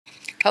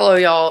Hello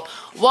y'all,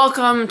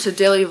 welcome to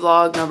daily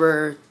vlog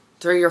number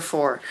 3 or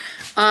 4.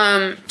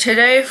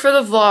 Today for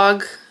the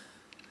vlog,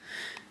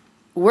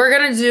 we're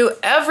gonna do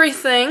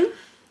everything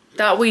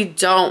that we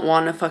don't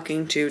want to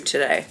fucking do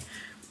today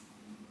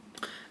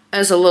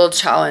as a little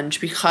challenge,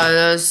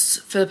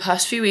 because for the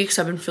past few weeks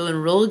I've been feeling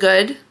real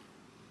good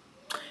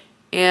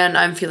and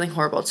I'm feeling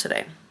horrible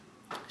today.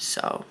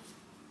 So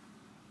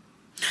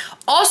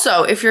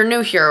also, if you're new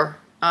here,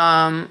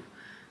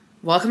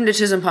 welcome to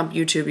Tism Pump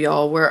YouTube,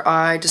 y'all, where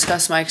I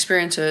discuss my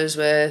experiences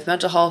with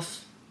mental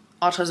health,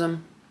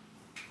 autism,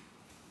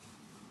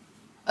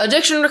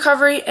 addiction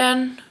recovery,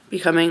 and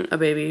becoming a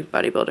baby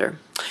bodybuilder.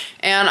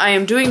 And I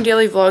am doing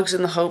daily vlogs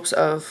in the hopes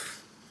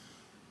of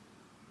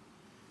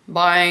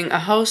buying a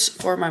house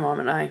for my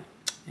mom and I.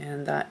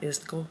 And that is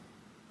the goal.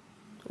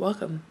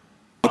 Welcome.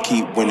 I'ma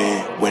keep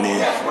winning,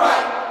 winning.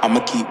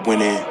 I'ma keep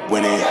winning,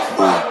 winning.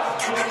 Ooh.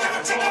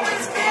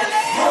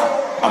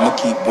 I'ma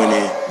keep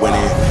winning,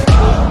 winning.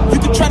 You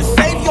can try to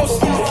save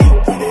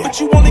yourself, but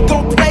you wanna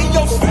go play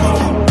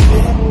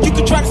yourself. You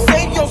can try to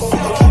save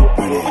yourself,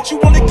 but you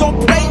wanna go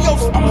play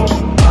yourself.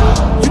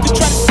 You can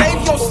try to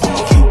save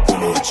yourself,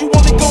 but you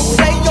wanna go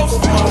play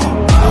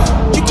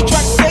yourself. You can try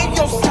to save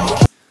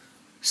yourself.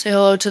 Say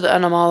hello to the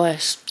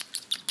animales.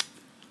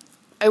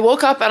 I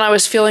woke up and I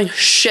was feeling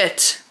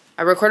shit.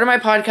 I recorded my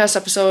podcast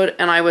episode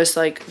and I was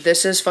like,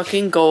 this is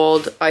fucking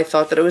gold. I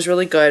thought that it was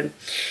really good.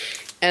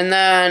 And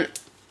then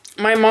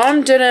my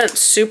mom didn't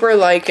super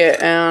like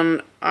it,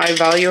 and I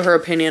value her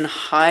opinion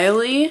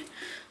highly,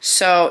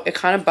 so it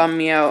kind of bummed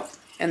me out.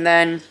 And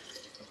then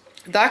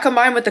that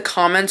combined with the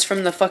comments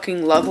from the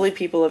fucking lovely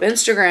people of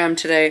Instagram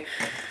today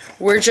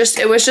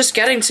it was just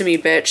getting to me,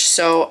 bitch.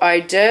 So I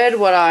did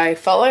what I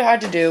felt I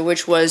had to do,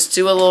 which was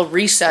do a little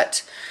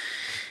reset.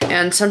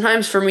 And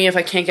sometimes for me, if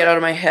I can't get out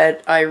of my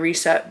head, I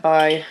reset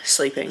by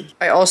sleeping.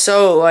 I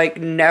also like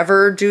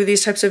never do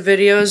these types of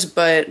videos,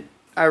 but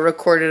I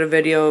recorded a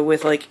video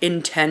with like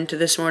intent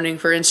this morning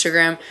for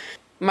Instagram.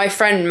 My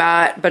friend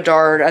Matt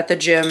Bedard at the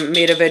gym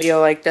made a video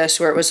like this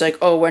where it was like,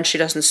 oh, when she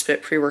doesn't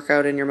spit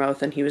pre-workout in your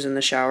mouth, and he was in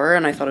the shower,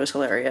 and I thought it was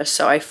hilarious.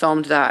 So I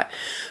filmed that.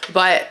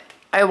 But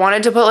I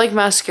wanted to put like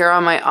mascara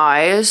on my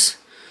eyes.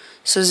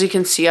 So as you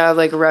can see, I have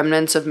like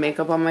remnants of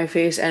makeup on my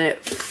face, and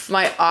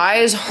my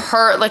eyes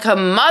hurt like a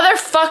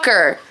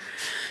motherfucker.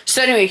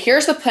 So anyway,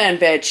 here's the plan,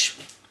 bitch.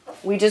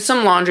 We did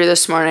some laundry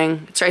this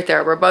morning. It's right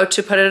there. We're about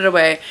to put it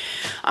away.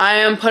 I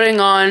am putting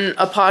on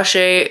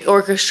Apache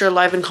Orchestra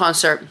live in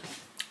concert.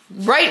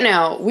 Right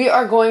now, we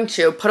are going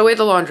to put away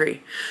the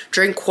laundry,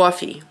 drink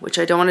coffee, which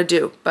I don't want to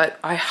do, but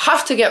I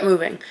have to get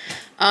moving.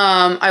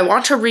 I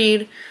want to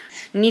read,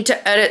 need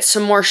to edit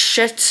some more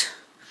shit.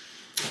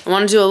 I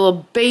want to do a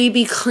little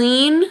baby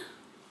clean,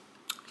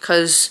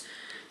 because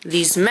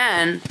these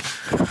men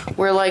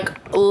were like,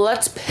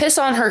 let's piss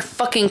on her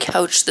fucking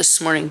couch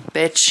this morning,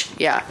 bitch.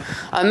 Yeah,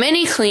 a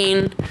mini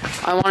clean.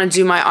 I want to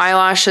do my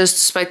eyelashes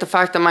despite the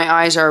fact that my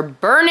eyes are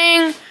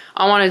burning.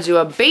 I want to do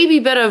a baby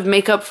bit of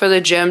makeup for the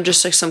gym,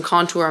 just like some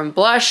contour and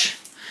blush.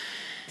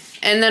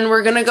 And then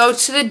we're gonna go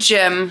to the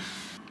gym.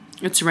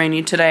 It's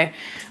rainy today.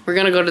 We're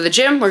gonna go to the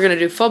gym, we're gonna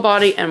do full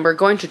body, and we're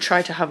going to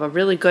try to have a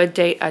really good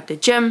day at the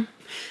gym.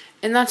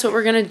 And that's what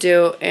we're gonna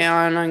do.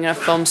 And I'm gonna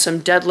film some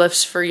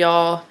deadlifts for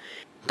y'all.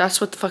 That's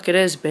what the fuck it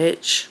is,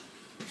 bitch.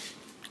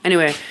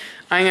 Anyway,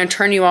 I'm gonna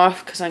turn you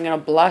off because I'm gonna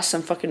blast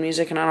some fucking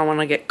music and I don't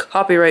wanna get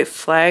copyright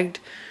flagged.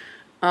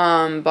 But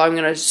I'm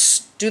gonna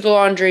do the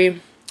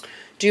laundry,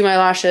 do my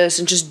lashes,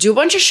 and just do a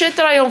bunch of shit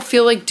that I don't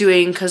feel like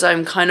doing because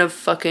I'm kind of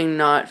fucking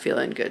not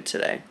feeling good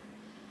today.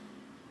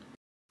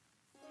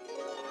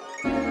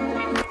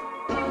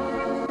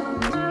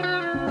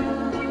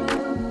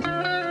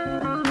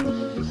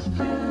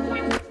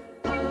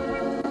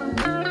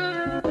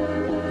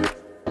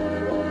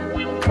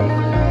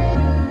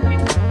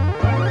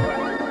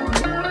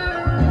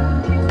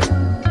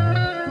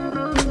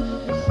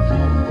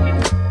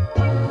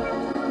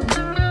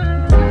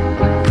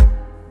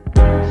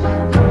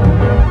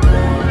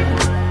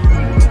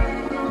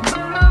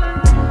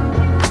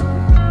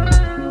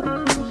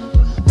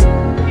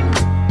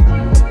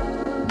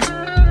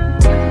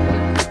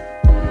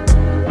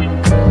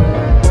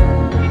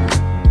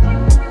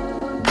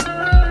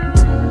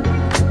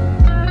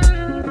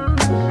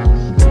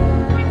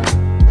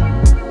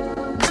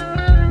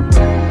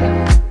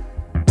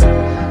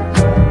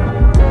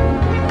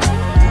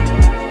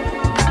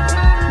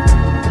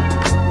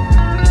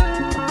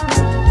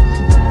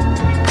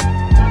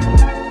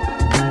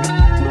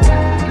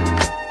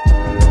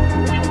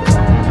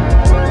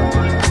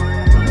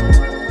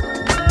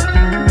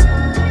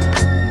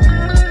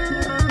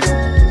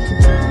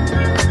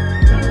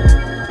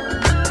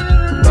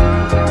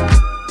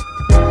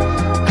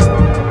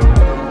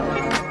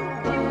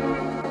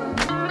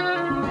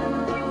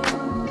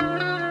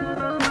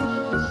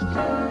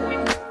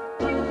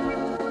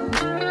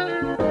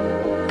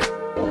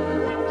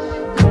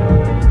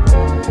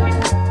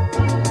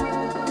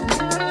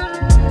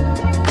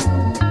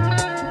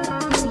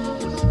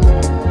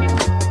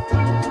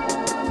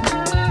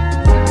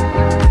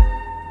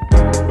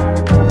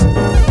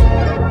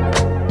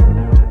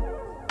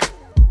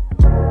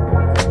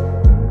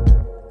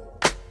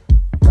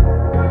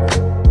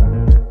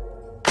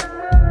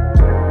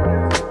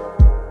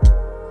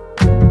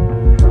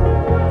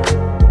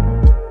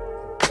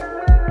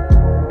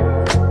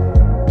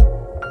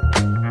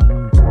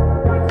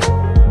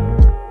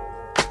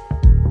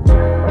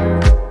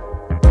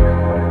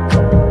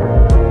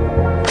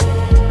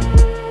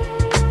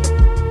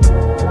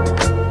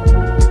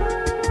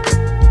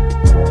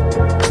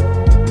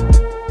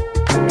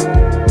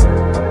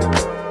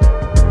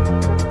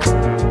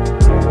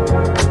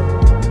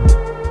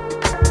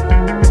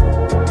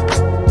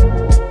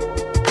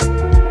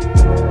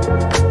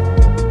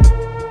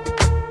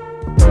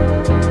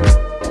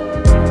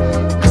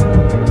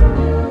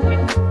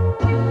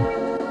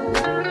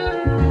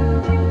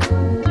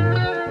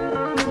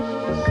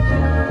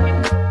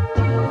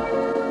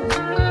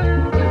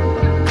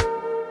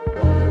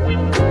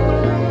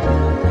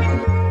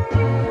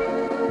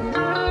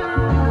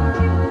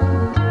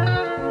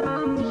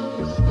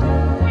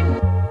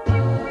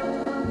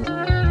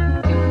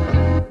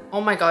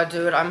 Oh my god,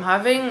 dude, I'm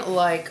having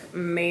like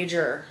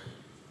major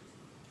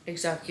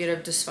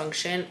executive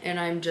dysfunction and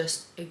I'm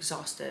just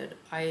exhausted.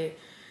 I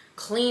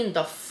cleaned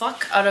the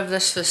fuck out of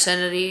this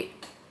vicinity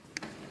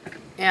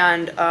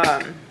and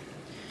it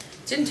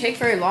didn't take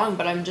very long,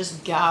 but I'm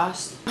just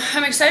gassed.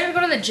 I'm excited to go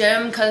to the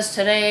gym because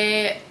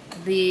today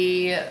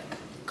the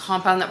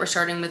compound that we're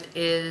starting with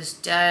is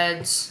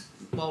deads.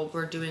 Well,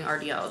 we're doing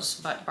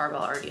RDLs, but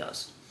barbell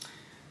RDLs.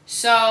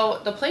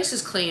 So the place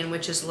is clean,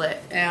 which is lit,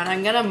 and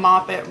I'm gonna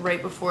mop it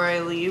right before I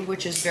leave,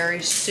 which is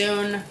very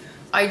soon.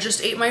 I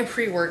just ate my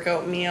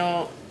pre-workout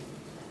meal.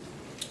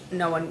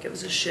 No one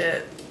gives a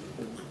shit.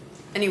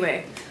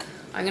 Anyway,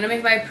 I'm gonna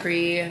make my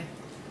pre, and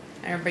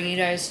I'm bringing you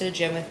guys to the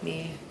gym with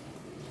me.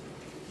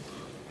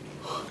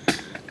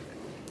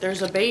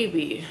 There's a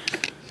baby,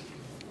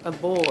 a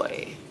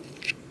boy.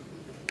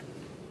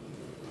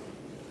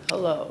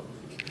 Hello.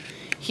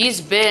 He's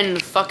been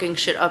fucking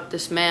shit up,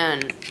 this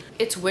man.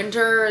 It's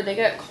winter, they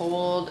get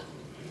cold.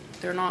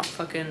 They're not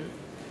fucking,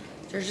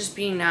 they're just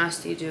being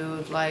nasty,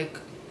 dude. Like,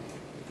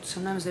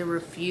 sometimes they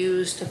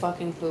refuse to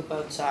fucking poop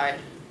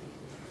outside.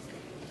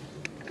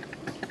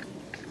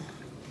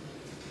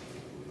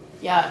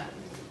 Yeah.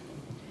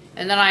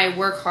 And then I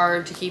work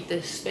hard to keep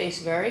this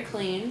space very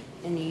clean,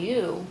 and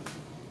you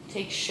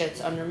take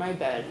shits under my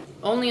bed.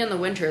 Only in the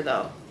winter,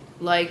 though.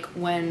 Like,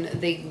 when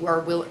they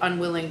are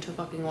unwilling to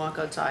fucking walk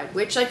outside,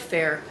 which, like,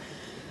 fair.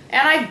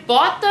 And I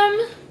bought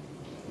them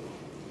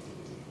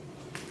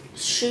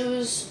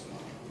shoes,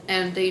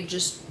 and they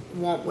just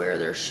won't wear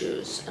their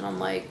shoes. And I'm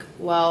like,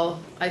 well,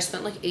 I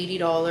spent like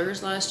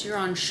 $80 last year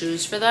on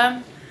shoes for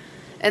them,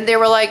 and they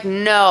were like,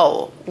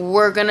 no,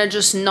 we're gonna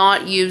just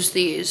not use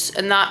these.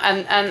 And that,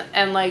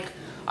 and like,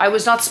 I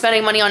was not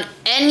spending money on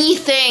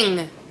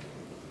anything,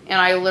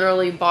 and I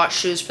literally bought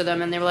shoes for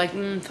them, and they were like,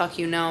 fuck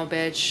you, no,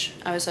 bitch.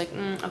 I was like,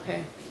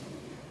 okay,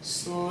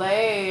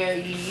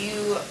 slay,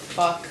 you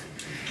fuck.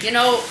 You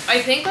know,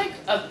 I think like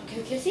a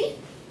kissy.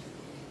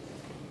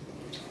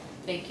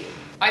 Thank you.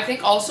 I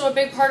think also a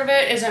big part of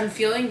it is I'm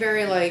feeling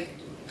very like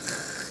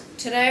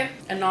today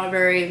and not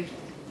very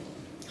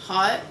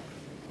hot.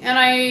 And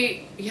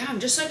I'm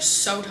just like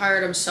so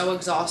tired. I'm so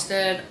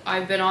exhausted.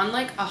 I've been on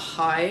like a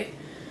high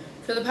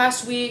for the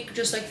past week,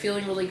 just like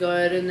feeling really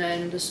good. And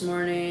then this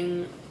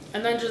morning,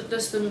 and then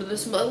just and then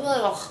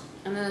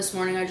this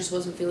morning I just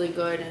wasn't feeling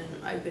good,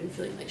 and I've been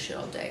feeling like shit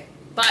all day.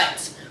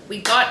 But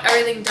we got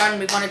everything done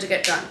we wanted to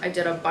get done. I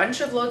did a bunch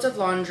of loads of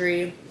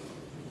laundry.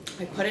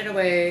 I put it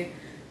away.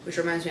 Which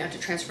reminds me, I have to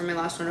transfer my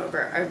last one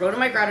over. I wrote in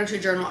my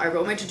gratitude journal. I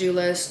wrote my to-do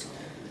list.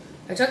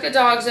 I took the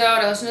dogs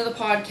out. I listened to the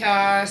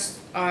podcast.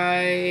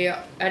 I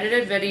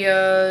edited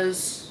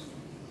videos.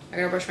 I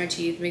gotta brush my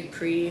teeth, make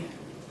pre.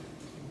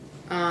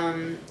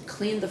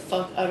 Clean the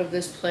fuck out of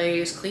this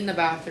place. Clean the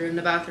bathroom.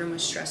 The bathroom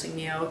was stressing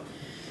me out.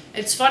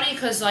 It's funny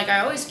because like I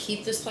always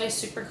keep this place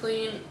super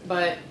clean,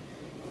 but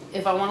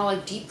if I want to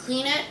like deep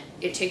clean it,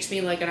 it takes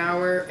me like an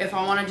hour. If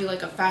I want to do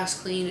like a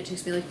fast clean, it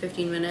takes me like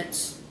 15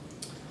 minutes.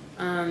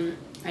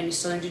 I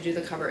still need to do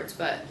the cupboards,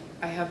 but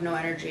I have no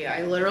energy.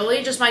 I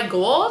literally just, my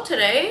goal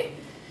today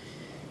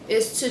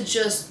is to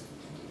just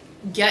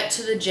get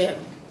to the gym.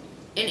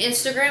 And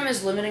Instagram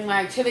is limiting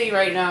my activity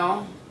right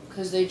now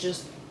because they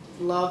just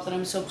love that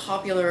I'm so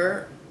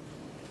popular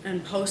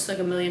and post like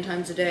a million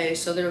times a day.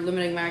 So they're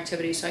limiting my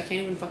activity, so I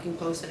can't even fucking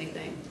post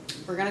anything.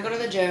 We're gonna go to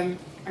the gym.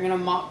 I'm gonna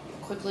mop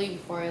quickly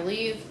before I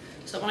leave,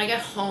 so that when I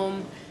get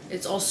home,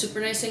 it's all super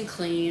nice and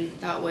clean.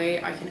 That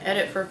way I can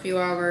edit for a few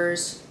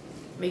hours,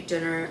 make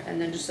dinner,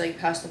 and then just like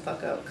pass the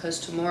fuck out, because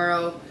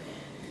tomorrow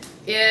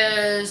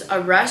is a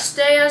rest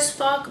day as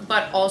fuck,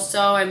 but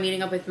also I'm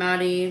meeting up with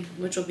Maddie,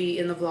 which will be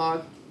in the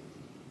vlog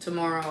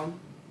tomorrow.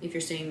 If you're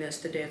seeing this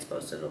the day it's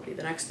posted, it'll be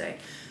the next day,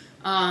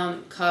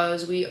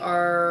 because we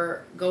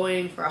are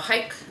going for a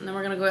hike, and then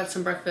we're gonna go get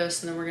some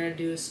breakfast, and then we're gonna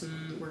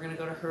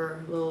go to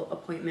her little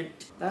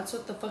appointment. That's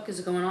what the fuck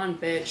is going on,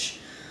 bitch.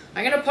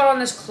 I'm gonna put on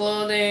this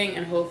clothing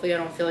and hopefully I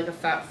don't feel like a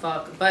fat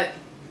fuck. But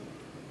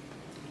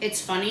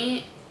it's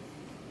funny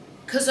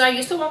because I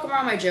used to walk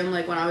around my gym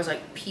like when I was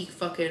like peak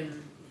fucking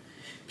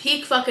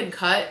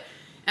cut,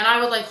 and I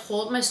would like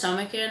hold my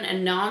stomach in,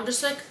 and now I'm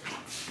just like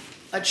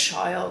a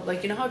child.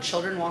 Like, you know how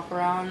children walk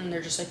around and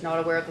they're just like not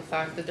aware of the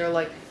fact that they're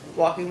like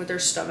walking with their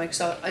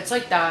stomachs out? It's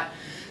like that,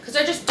 because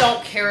I just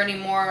don't care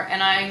anymore,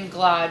 and I'm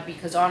glad,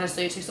 because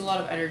honestly it takes a lot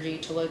of energy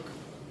to like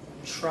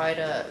try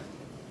to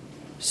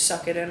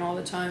suck it in all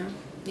the time,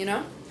 you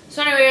know?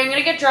 So anyway, I'm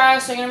gonna get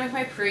dressed, I'm gonna make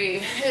my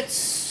pre.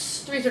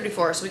 It's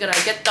 3:34, so we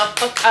gotta get the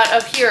fuck out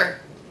of here,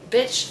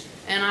 bitch.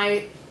 And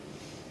I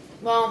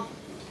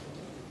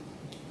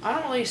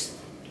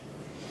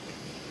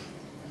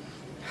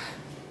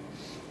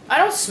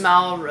don't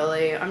smell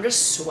really, I'm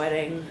just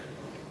sweating.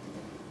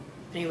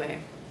 Anyway,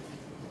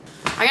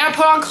 I'm gonna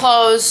put on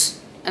clothes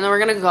and then we're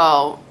gonna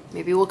go.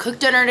 Maybe we'll cook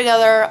dinner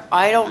together,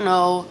 I don't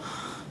know.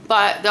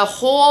 But the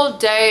whole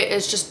day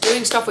is just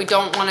doing stuff we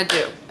don't want to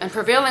do and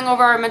prevailing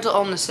over our mental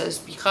illnesses,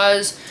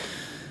 because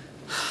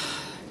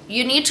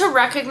you need to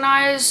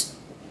recognize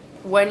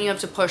when you have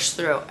to push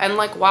through. And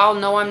like, while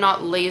no, I'm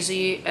not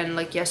lazy, and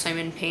like, yes, I'm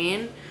in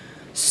pain,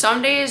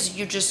 some days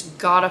you just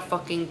gotta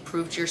fucking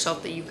prove to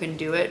yourself that you can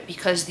do it,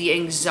 because the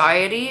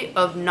anxiety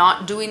of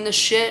not doing the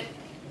shit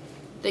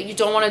that you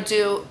don't want to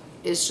do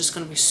is just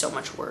gonna be so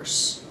much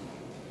worse.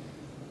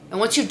 And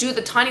once you do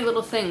the tiny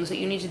little things that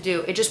you need to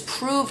do, it just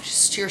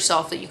proves to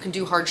yourself that you can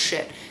do hard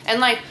shit. And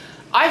like,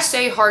 I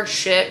say hard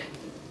shit,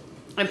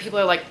 and people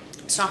are like,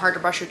 it's not hard to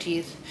brush your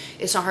teeth.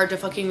 It's not hard to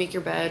fucking make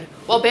your bed.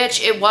 Well,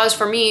 bitch, it was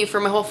for me for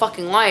my whole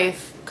fucking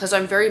life, because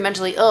I'm very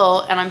mentally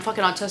ill and I'm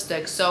fucking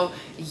autistic. So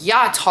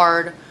yeah, it's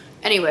hard.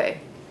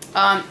 Anyway,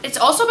 it's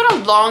also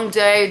been a long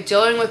day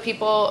dealing with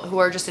people who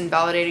are just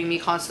invalidating me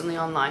constantly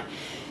online.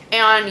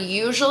 And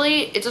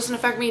usually it doesn't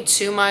affect me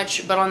too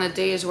much, but on the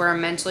days where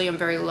mentally I'm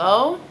very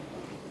low,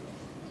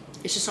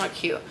 it's just not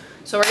cute.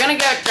 So we're gonna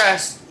get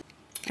dressed.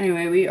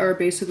 Anyway, we are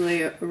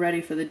basically ready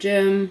for the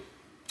gym.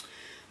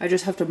 I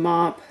just have to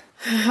mop.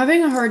 I'm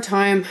having a hard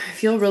time. I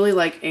feel really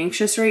like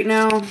anxious right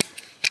now.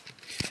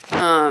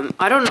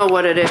 I don't know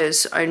what it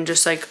is. I'm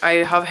just like, I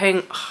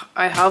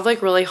have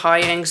like really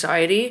high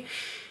anxiety,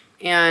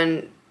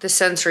 and the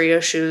sensory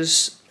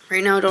issues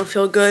right now don't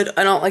feel good.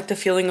 I don't like the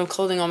feeling of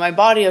clothing on my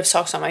body, of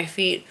socks on my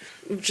feet,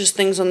 just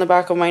things on the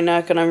back of my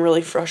neck, and I'm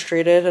really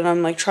frustrated, and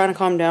I'm like trying to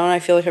calm down. I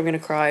feel like I'm gonna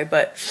cry,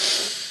 but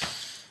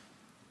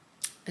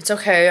it's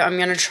okay. I'm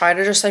gonna try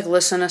to just like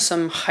listen to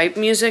some hype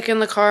music in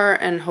the car,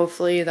 and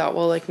hopefully that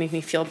will like make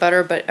me feel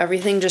better, but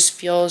everything just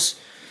feels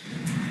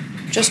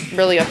just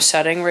really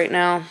upsetting right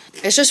now.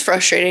 It's just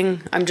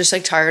frustrating. I'm just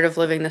like tired of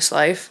living this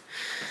life.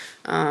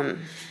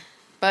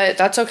 But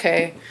that's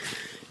okay.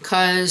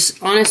 Cause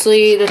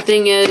honestly, the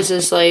thing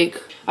is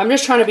like, I'm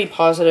just trying to be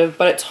positive,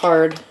 but it's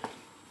hard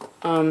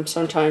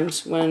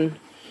sometimes when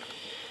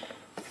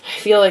I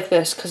feel like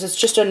this, cause it's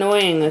just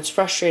annoying. It's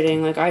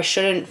frustrating. Like, I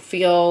shouldn't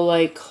feel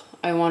like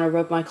I want to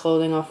rip my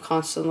clothing off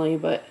constantly,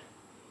 but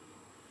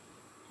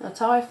that's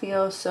how I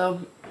feel.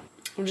 So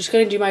I'm just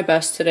gonna do my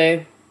best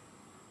today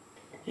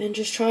and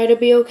just try to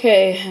be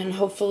okay, and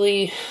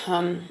hopefully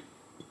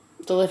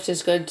the lift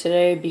is good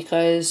today,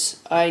 because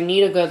I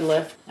need a good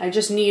lift. I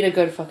just need a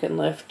good fucking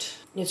lift.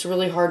 It's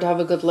really hard to have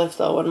a good lift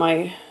though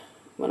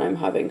when I'm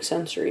having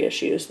sensory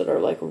issues that are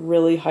like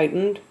really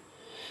heightened.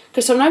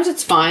 Because sometimes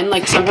it's fine,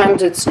 like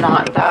sometimes it's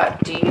not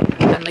that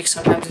deep, and like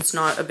sometimes it's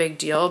not a big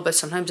deal, but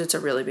sometimes it's a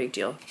really big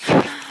deal.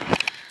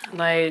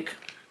 Like,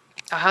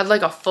 I had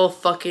like a full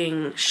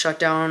fucking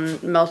shutdown,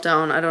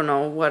 meltdown, I don't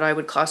know what I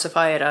would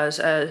classify it as,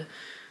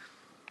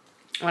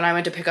 when I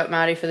went to pick up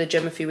Maddie for the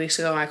gym a few weeks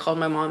ago, and I called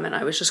my mom and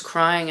I was just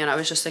crying, and I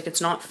was just like,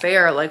 it's not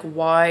fair. Like,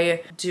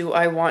 why do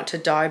I want to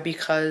die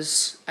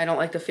because I don't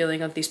like the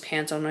feeling of these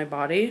pants on my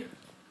body?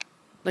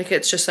 Like,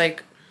 it's just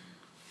like,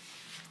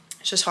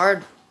 it's just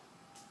hard.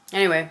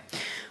 Anyway,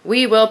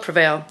 we will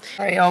prevail.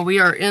 All right, y'all, we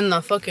are in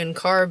the fucking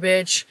car,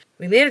 bitch.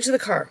 We made it to the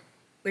car,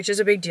 which is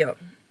a big deal.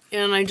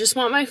 And I just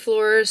want my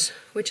floors,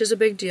 which is a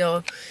big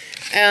deal.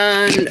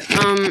 And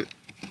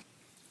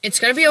it's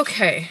gonna be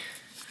okay.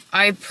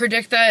 I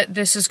predict that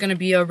this is going to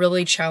be a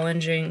really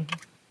challenging,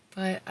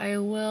 but I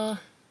will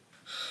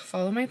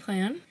follow my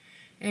plan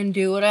and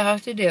do what I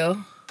have to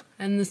do.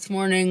 And this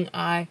morning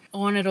I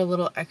wanted a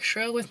little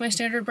extra with my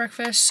standard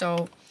breakfast,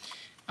 so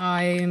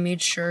I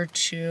made sure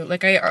to,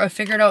 like, I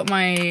figured out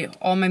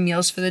all my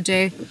meals for the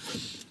day,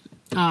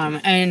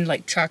 and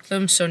like tracked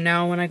them. So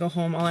now when I go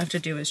home, all I have to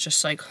do is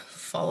just like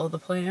follow the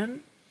plan.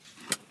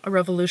 A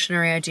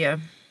revolutionary idea.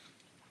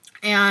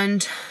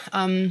 And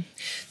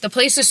the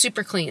place is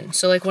super clean.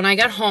 So like when I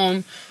get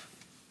home,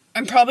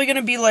 I'm probably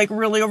gonna be like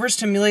really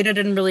overstimulated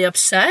and really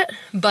upset,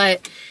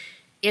 but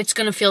it's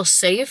gonna feel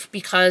safe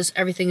because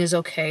everything is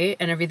okay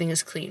and everything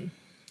is clean.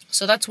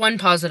 So that's one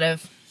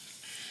positive.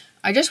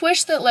 I just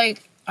wish that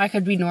like I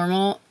could be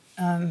normal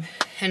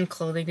and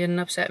clothing didn't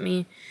upset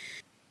me,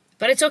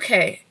 but it's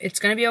okay. It's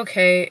gonna be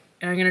okay,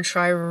 and I'm gonna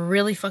try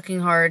really fucking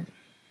hard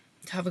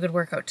to have a good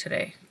workout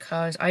today,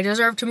 because I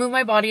deserve to move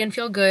my body and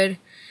feel good.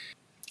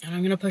 And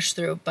I'm gonna push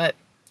through, but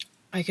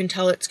I can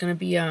tell it's gonna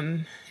be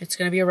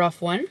a rough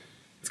one.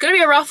 It's gonna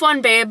be a rough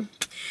one, babe,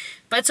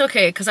 but it's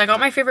okay, because I got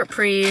my favorite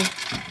pre,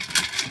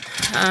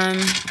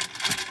 and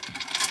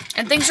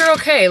things are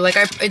okay. Like,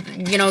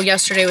 you know,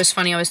 yesterday was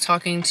funny. I was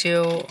talking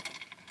to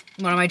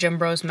one of my gym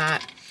bros,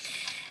 Matt,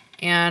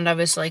 and I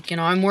was like, you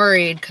know, I'm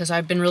worried because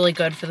I've been really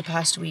good for the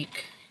past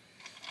week.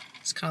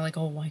 It's kind of like,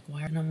 oh, like,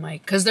 why? And I'm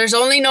like, because there's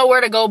only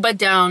nowhere to go but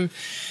down,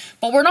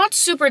 but we're not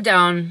super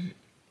down.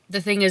 The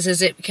thing is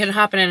it can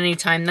happen at any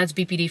time. That's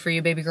BPD for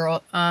you, baby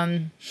girl.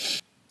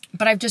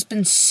 But I've just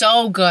been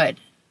so good.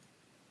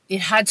 I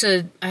had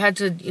to,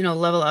 you know,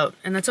 level out,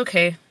 and that's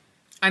okay.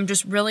 I'm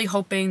just really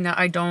hoping that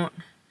I don't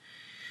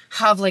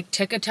have like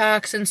tic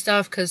attacks and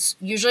stuff, because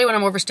usually when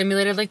I'm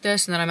overstimulated like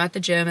this and then I'm at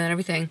the gym and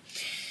everything,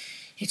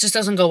 it just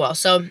doesn't go well.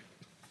 So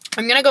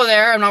I'm gonna go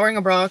there. I'm not wearing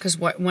a bra, because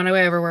when do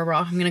I ever wear a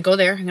bra? I'm gonna go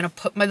there. I'm gonna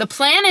put the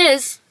plan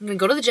is, I'm gonna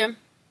go to the gym.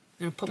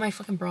 I'm gonna put my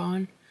fucking bra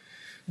on,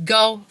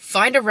 go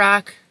find a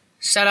rack,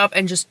 set up,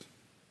 and just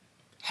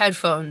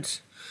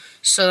headphones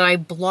so that I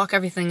block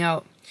everything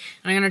out.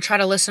 And I'm gonna try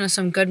to listen to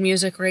some good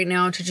music right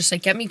now to just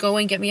like get me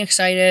going, get me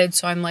excited,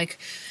 so I'm like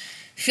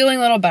feeling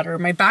a little better.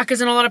 My back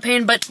is in a lot of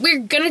pain, but we're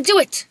gonna do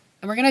it.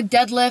 And we're gonna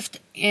deadlift,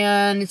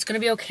 and it's gonna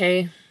be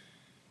okay.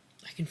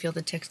 I can feel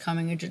the tics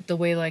coming, the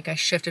way like I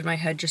shifted my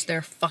head just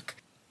there, fuck.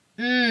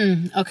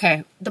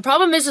 Okay. The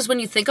problem is when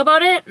you think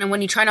about it, and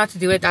when you try not to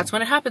do it, that's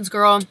when it happens,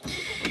 girl.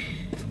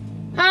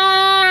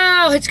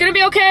 Oh, it's gonna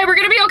be okay. We're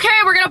gonna be okay.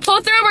 We're gonna pull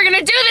through. We're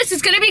gonna do this.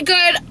 It's gonna be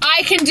good.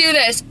 I can do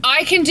this.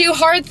 I can do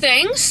hard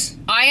things.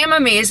 I am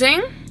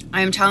amazing.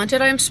 I am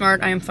talented. I am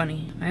smart. I am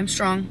funny. I am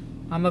strong.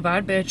 I'm a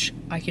bad bitch.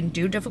 I can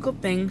do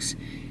difficult things.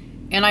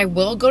 And I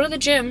will go to the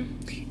gym,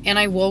 and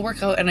I will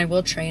work out, and I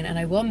will train, and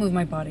I will move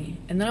my body.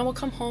 And then I will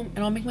come home,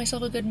 and I'll make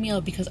myself a good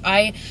meal because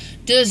I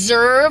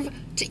deserve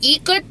to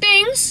eat good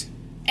things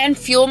and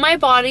fuel my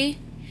body,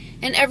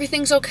 and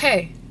everything's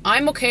okay.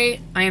 I'm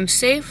okay. I am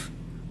safe.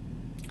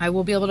 I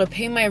will be able to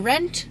pay my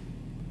rent,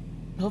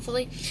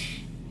 hopefully,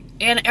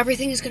 and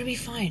everything is going to be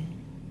fine.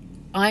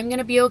 I'm going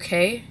to be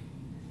okay.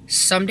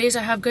 Some days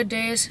I have good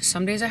days,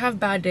 some days I have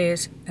bad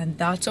days, and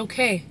that's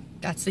okay.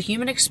 That's the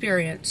human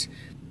experience.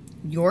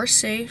 You're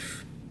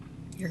safe.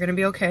 You're going to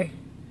be okay.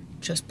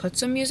 Just put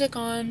some music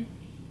on,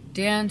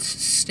 dance,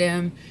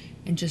 stim,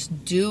 and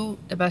just do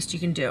the best you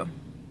can do.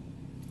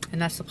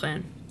 And that's the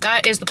plan.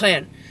 That is the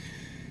plan.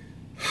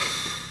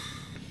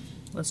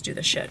 Let's do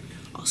this shit.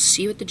 I'll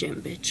see you at the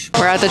gym, bitch.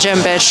 We're at the gym,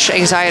 bitch.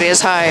 Anxiety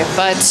is high,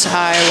 but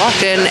I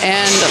walked in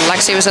and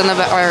Lexi was in the,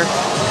 or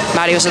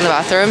Maddie was in the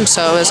bathroom,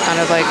 so it was kind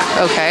of like,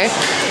 okay.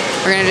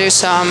 We're gonna do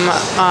some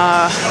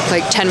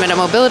like 10-minute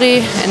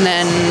mobility, and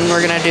then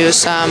we're gonna do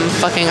some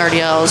fucking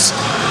RDLs.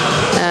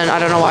 And I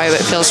don't know why,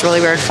 but it feels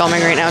really weird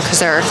filming right now because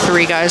there are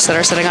 3 guys that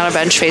are sitting on a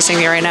bench facing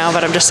me right now,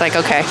 but I'm just like,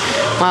 okay,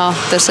 well,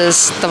 this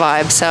is the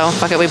vibe, so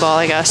fuck it, we ball,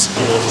 I guess.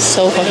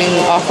 So fucking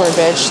awkward,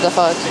 bitch, the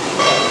fuck.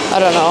 I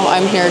don't know,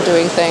 I'm here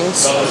doing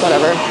things,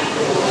 whatever.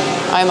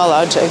 I'm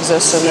allowed to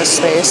exist in this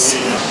space.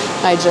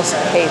 I just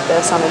hate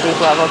this on a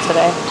deep level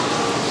today.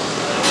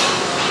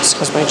 It's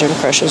because my gym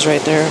crush is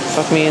right there.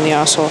 Fuck me in the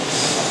asshole.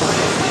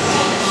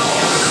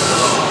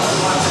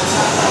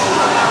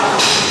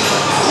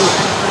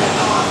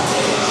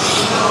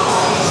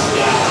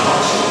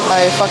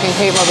 I fucking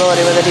hate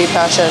mobility with a deep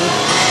passion.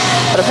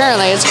 But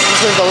apparently it's gonna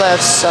improve the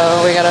lifts, so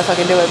we gotta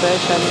fucking do it,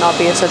 bitch, and not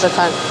be such a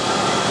cunt.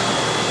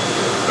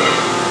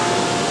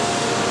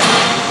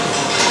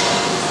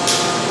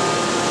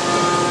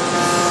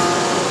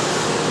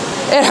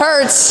 It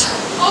hurts.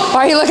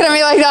 Why are you looking at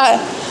me like that?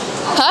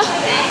 Huh?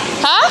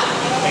 Huh?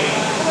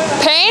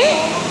 Pain?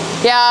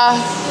 Yeah.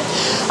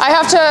 I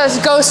have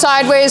to go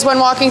sideways when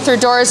walking through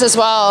doors as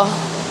well.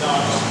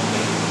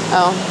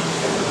 Oh.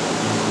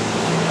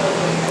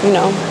 You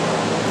know.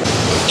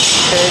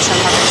 Bitch,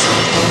 I'm having so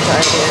much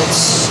anxiety.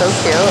 It's so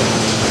cute.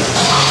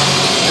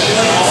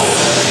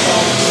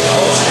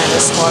 And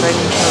just squatting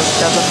or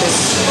deadlifting.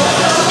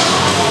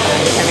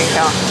 I can't even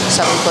count.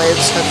 7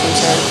 plates. That's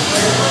insane.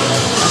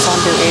 I saw him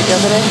do 8 the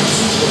other day.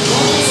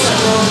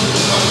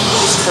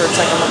 Just hurts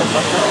like a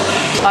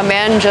motherfucker. A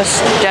man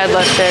just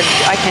deadlifted.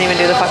 I can't even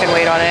do the fucking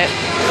weight on it.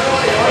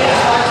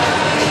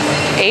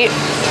 8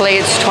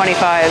 plates,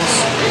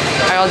 25s.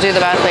 I'll do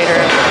the math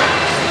later.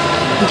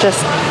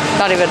 Just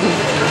not even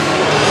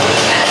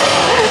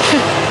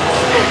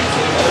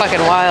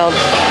fucking wild.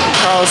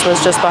 Charles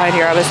was just behind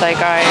here. I was like,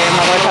 I'm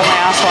about to have my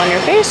asshole on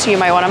your face. You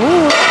might want to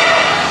move.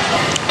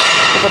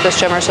 People at this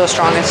gym are so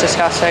strong, it's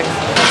disgusting.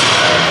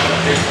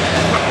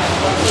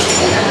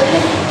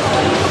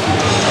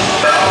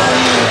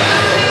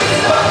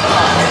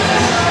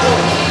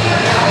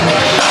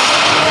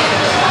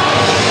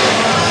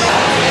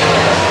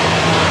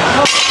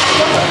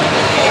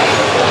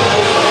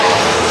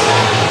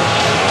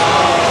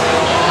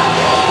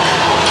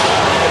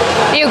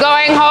 You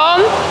going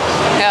home?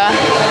 Yeah.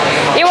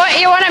 You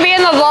want to be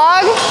in the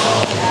vlog?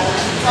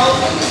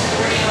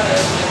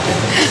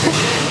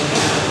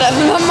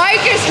 The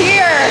mic is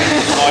here.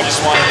 Oh, I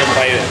just wanted to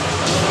bite it.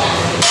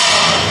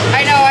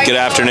 I know. Good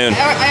afternoon.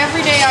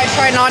 Every day I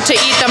try not to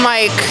eat the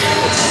mic.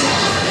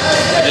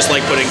 I just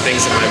like putting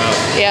things in my mouth.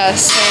 Yeah,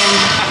 same.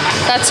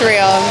 That's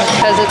real,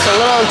 because it's a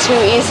little too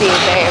easy,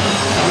 babe.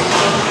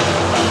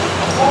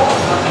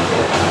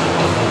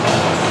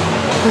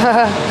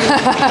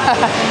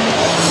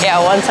 Yeah,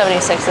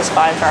 176 is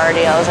fine for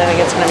RDLs. I think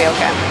it's gonna be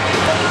okay.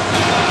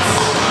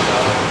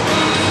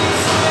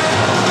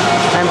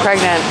 I'm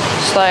pregnant.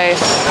 Slay.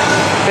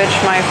 Bitch,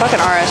 my fucking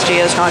RSG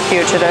is not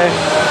cute today.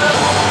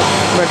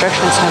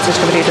 Rejection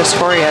sensitivity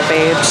dysphoria,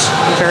 babes.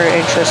 I'm very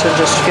anxious and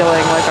just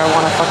feeling like I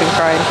want to fucking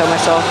cry and kill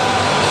myself.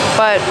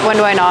 But when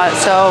do I not?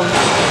 So,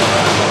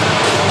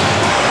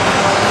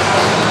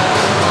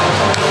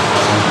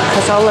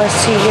 because all I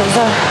see is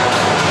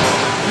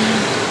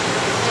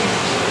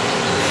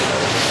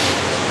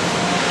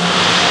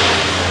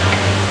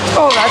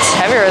oh, that's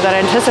heavier than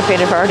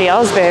anticipated for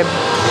RDLs, babe.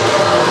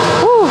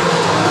 Woo.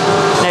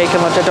 Now you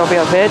can let the don't be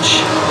a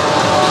bitch.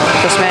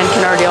 This man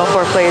can RDL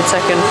 4 plates, I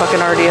can fucking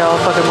RDL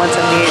fucking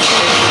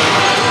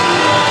 178.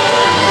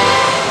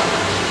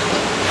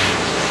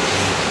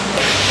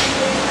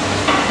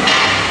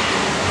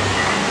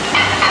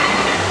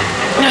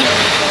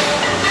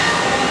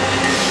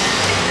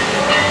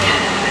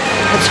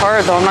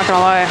 hard though, I'm not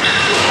gonna lie.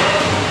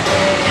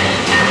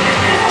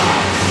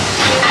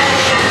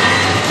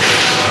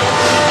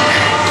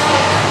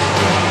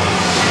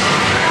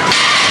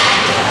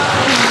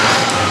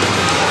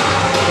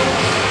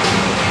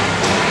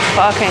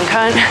 Fucking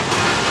cunt.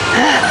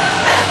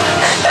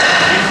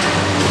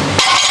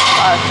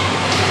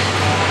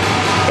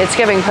 It's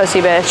giving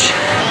pussy bitch.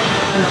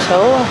 I'm so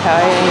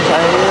high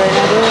anxiety right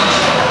now, dude.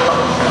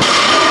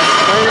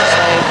 We're just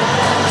like,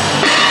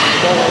 I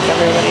feel like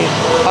everybody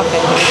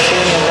fucking hates you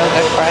and you have no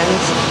good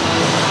friends.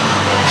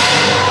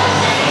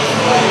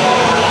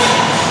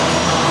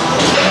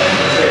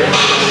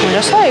 I'm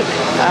just like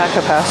at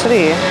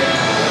capacity.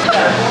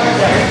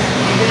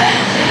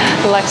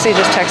 Lexi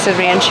just texted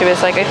me and she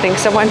was like, I think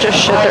someone just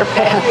shit their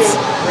pants.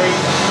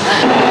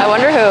 I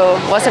wonder who.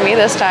 Wasn't me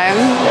this time.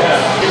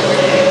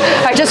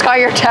 I just got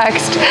your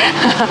text.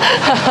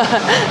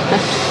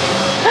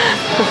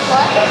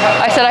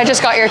 I said I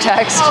just got your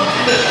text. No,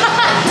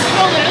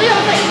 literally, I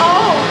was like,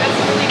 oh, that's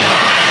really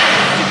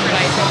super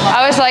nice.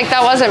 I was like,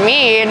 that wasn't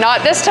me.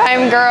 Not this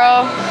time,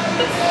 girl. I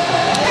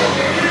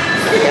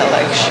feel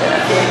like shit.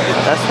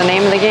 That's the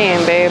name of the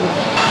game, babe.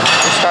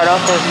 Start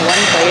off with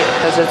one plate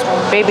because it's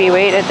baby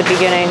weight at the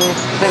beginning.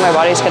 I think my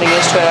body's getting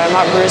used to it. I'm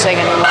not bruising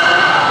anymore.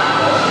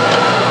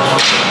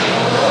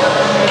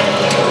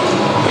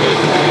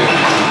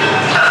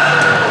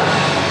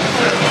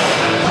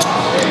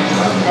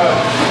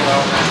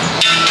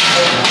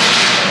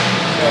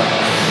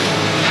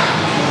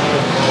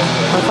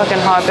 I'm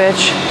fucking hot,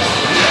 bitch.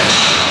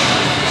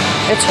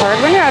 It's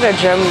hard when you're at a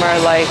gym where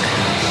like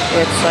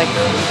it's like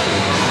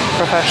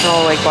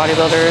professional like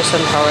bodybuilders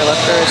and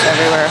powerlifters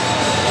everywhere.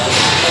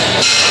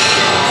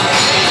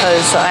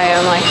 Because I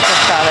am like the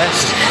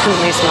fattest and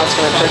least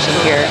muscular person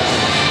here.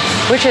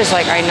 Which is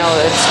like, I know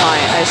it's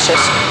fine. It's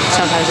just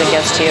sometimes it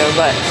gets to you.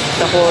 But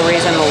the whole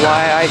reason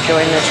why I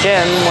joined this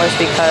gym was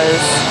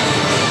because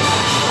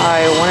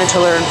I wanted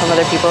to learn from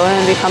other people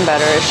and become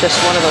better. It's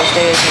just one of those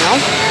days, you know?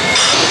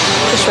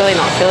 Just really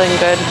not feeling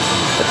good,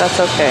 but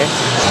that's okay.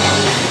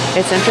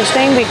 It's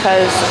interesting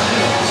because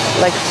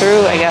like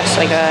through, I guess,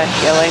 like a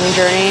healing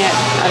journey,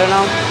 I don't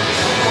know.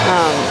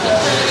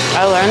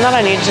 I learned that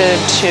I needed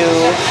to,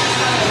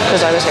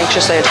 because I was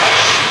anxiously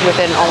attached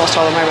within almost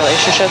all of my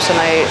relationships, and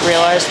I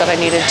realized that I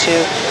needed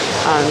to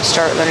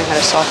start learning how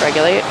to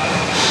self-regulate.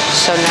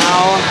 So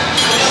now,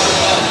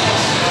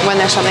 when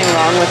there's something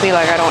wrong with me,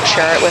 like I don't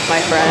share it with my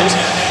friends,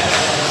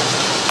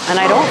 and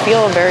I don't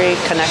feel very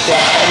connected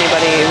to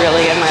anybody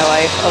really in my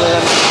life other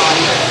than my mom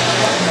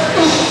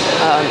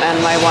and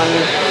my one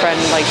friend,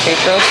 like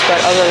Petros. But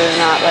other than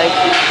that, like,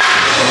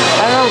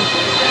 I don't know.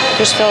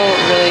 Just feel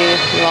really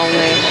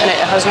lonely, and it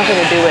has nothing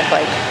to do with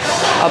like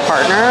a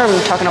partner. I'm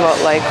talking about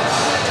like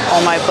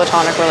all my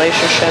platonic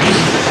relationships.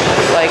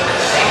 Like,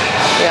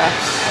 yeah,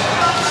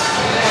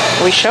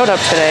 we showed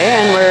up today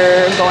and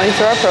we're going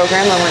through our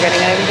program and we're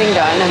getting everything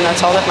done, and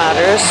that's all that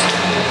matters.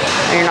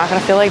 And you're not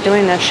gonna feel like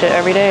doing that shit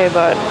every day,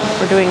 but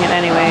we're doing it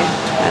anyway,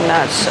 and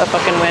that's a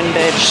fucking win,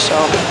 bitch. So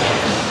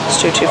let's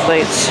do 2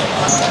 plates.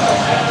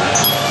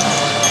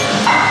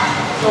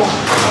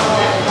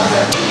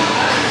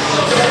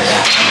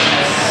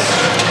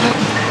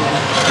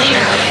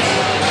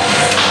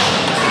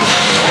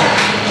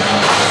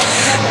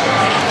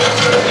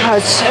 Oh,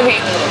 it's heavy.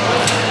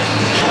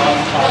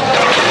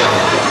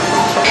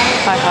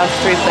 I have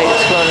 3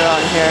 plates loaded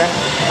on here,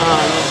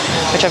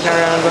 which I've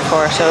never done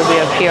before, so it would be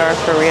a PR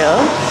for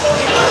real.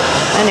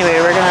 Anyway,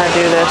 we're gonna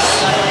do this.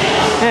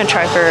 I'm gonna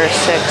try for 6.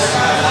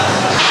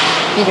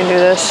 You can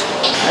do this.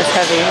 It's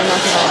heavy, I'm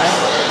not gonna lie.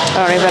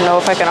 I don't even know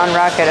if I can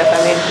unrack it, if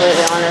I'm being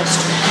completely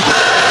honest.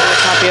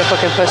 Let's not be a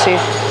fucking pussy.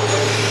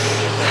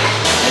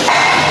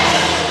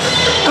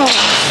 Oh,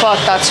 fuck,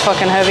 that's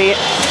fucking heavy.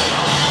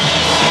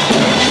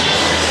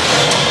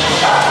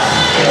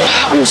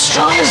 I'm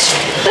strong as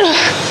fuck.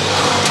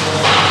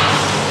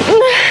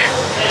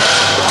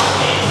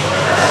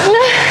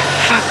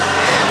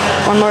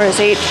 One more is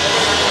 8.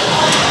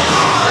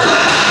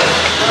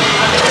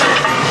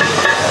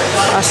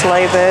 That's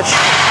light, bitch.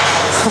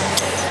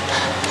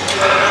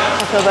 I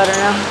feel better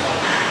now.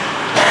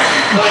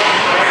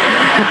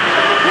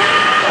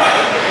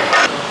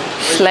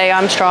 Slay,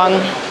 I'm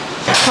strong.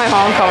 My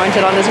mom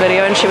commented on this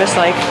video and she was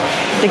like,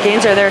 the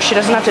gains are there. She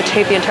doesn't have to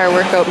tape the entire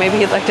workout. Maybe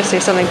you'd like to say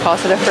something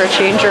positive for a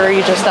change, or are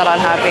you just that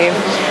unhappy?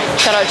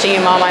 Shout out to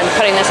you, Mom. I'm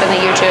putting this in the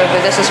YouTube,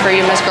 but this is for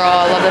you, Miss Girl.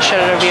 I love the shit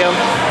out of you.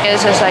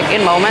 It's just like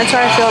in moments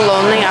where I feel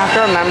lonely, I have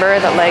to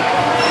remember that like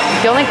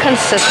the only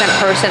consistent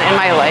person in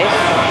my life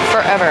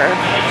forever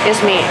is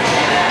me.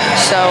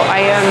 So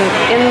I am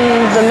in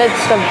the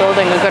midst of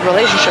building a good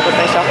relationship with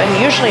myself, and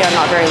usually I'm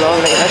not very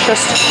lonely. That's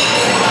just,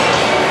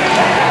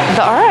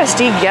 the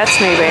RSD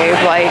gets me, babe.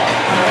 Like,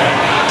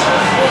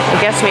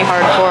 it gets me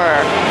hardcore.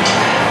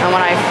 And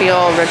when I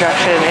feel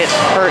rejection, it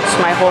hurts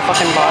my whole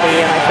fucking body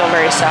and I feel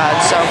very sad.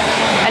 So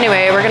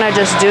anyway, we're gonna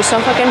just do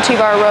some fucking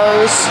T-bar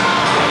rows,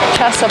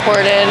 chest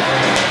supported,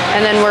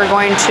 and then we're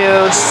going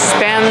to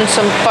spam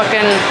some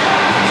fucking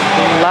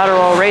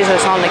lateral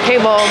raises on the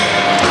cable,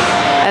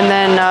 and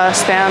then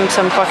spam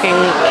some fucking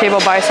cable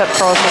bicep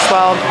curls as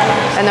well.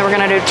 And then we're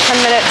gonna do 10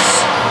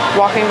 minutes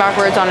walking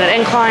backwards on an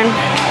incline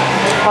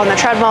on the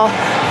treadmill,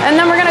 and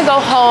then we're gonna go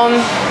home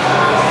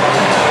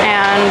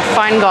and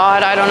find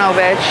God. I don't know,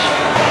 bitch.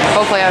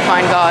 Hopefully I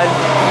find God.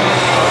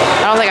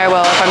 I don't think I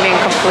will, if I'm being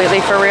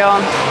completely for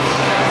real.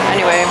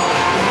 Anyway,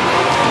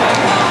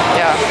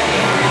 yeah.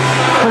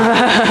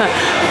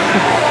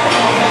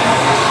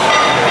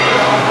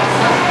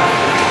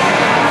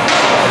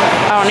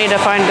 I don't need to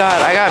find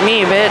God. I got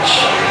me,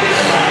 bitch.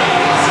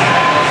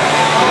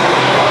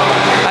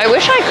 I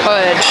wish I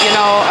could, you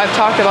know, I've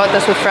talked about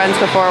this with friends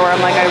before where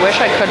I'm like, I wish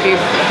I could be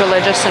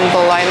religious and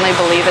blindly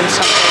believe in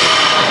something.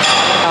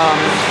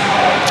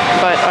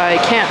 But I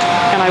can't,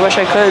 and I wish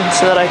I could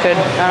so that I could,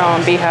 I don't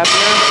know, be happier.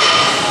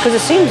 Because it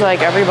seems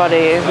like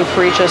everybody who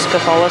preaches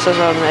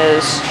Catholicism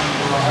is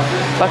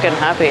fucking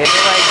happy.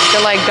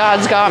 They're like,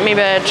 God's got me,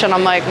 bitch. And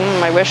I'm like,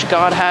 I wish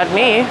God had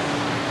me.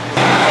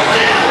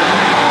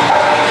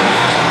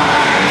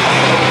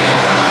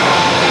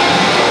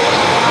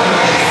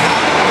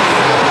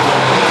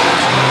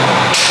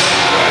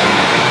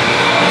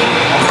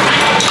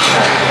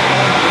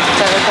 Does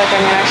that look like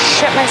I'm gonna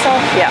shit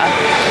myself? Yeah.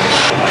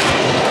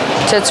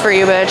 Tits for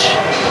you, bitch.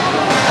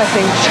 I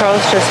think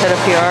Charles just hit a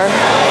PR.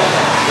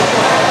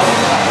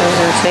 That was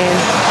insane.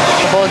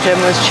 The whole gym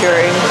was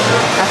cheering.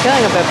 I'm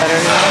feeling a bit better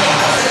now.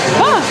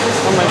 Ah!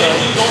 Oh my god.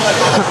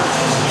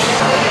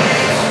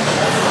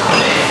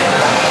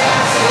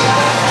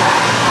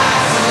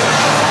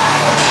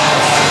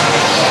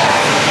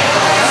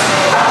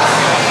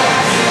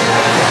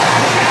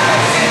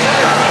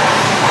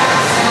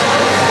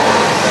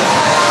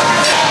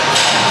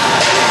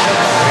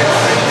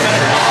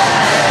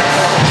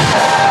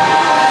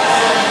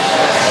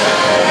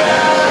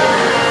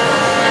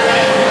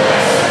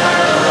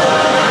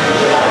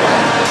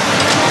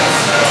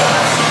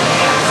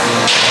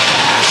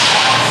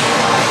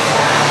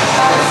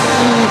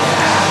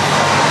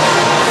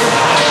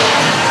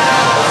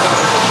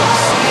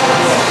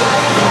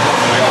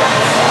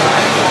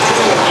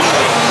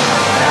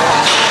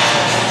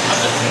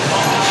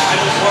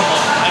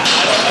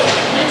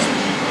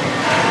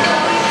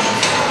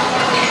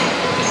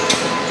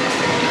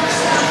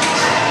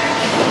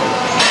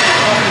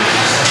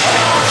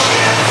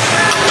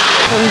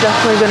 I'm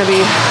definitely going to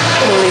be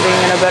leaving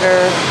in a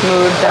better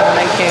mood than when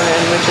I came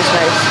in, which is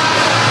nice.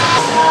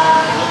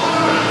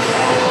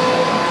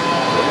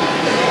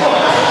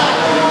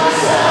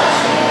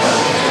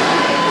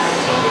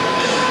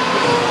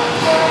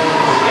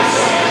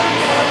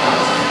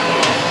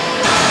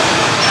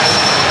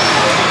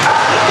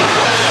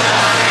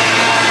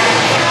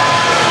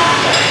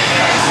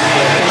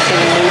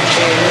 Continue mood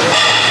change.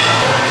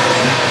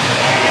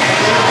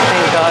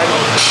 Thank God.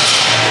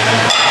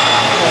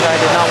 I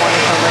did not want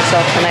to kill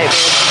myself tonight,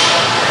 babe.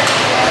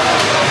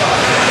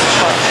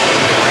 Fuck.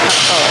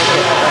 Oh, I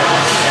did that.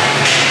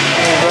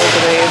 I rode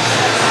the wave.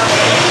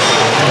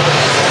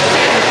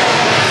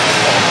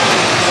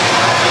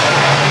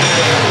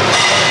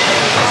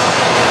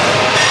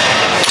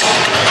 Oh,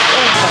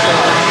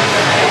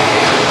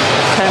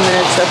 10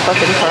 minutes of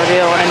fucking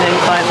cardio on an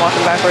incline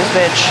walking backwards,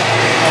 bitch.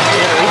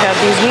 We have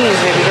these knees,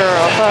 baby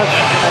girl. Fuck.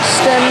 I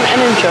stim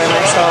and enjoy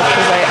myself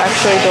because I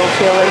actually don't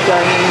feel like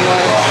dying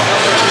anymore.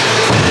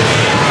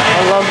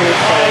 A lovely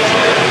place.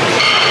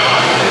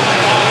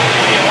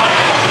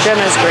 Gym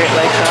is great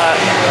like that.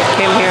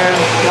 Came here,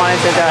 wanted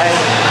to die,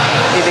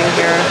 leaving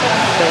here,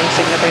 feeling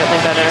significantly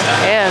better.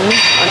 And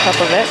on top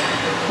of it,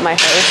 my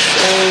house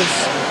is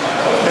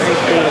very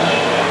clean.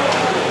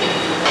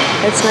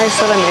 It's nice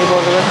that I'm able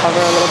to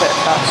recover a little bit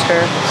faster.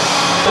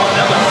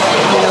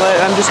 You know what,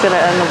 I'm just gonna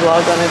end the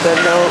vlog on a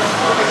good note.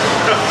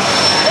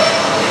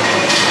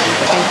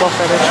 Thankful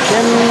for this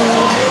gym.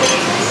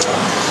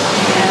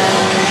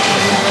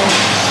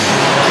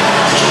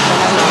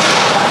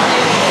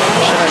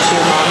 Shout out to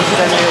your mom because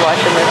I know you're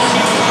watching this.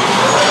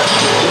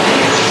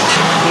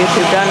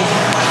 YouTube done.